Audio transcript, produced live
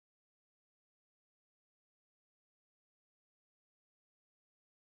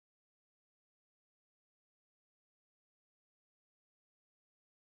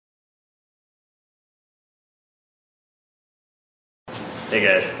Hey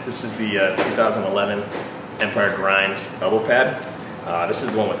guys, this is the 2011 Empire Grind elbow pad. This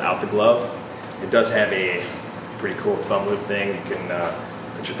is the one without the glove. It does have a pretty cool thumb loop thing. You can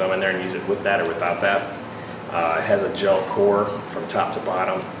put your thumb in there and use it with that or without that. It has a gel core from top to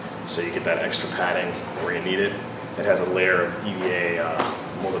bottom, so you get that extra padding where you need it. It has a layer of EVA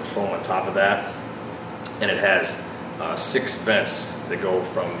molded foam on top of that, and it has 6 vents that go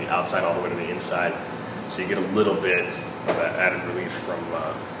from the outside all the way to the inside, so you get a little bit of that added relief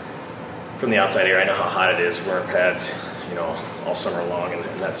from the outside air. I know how hot it is wearing pads, you know, all summer long and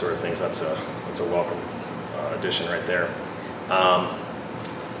that sort of thing. So that's a welcome addition right there. On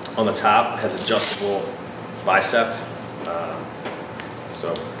the top, it has adjustable bicep.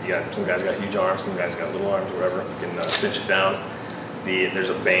 So you got some guys got huge arms, some guys got little arms, whatever. You can cinch it down.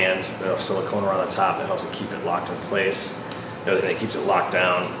 There's a band of silicone around the top that helps it keep it locked in place. The other thing that keeps it locked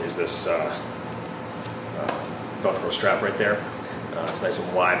down is this Velcro strap right there. It's nice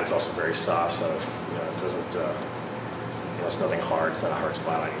and wide, but it's also very soft, so it doesn't, it's nothing hard. It's not a hard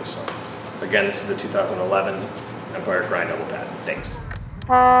spot on you. So again, this is the 2011 Empire Grind elbow pad. Thanks.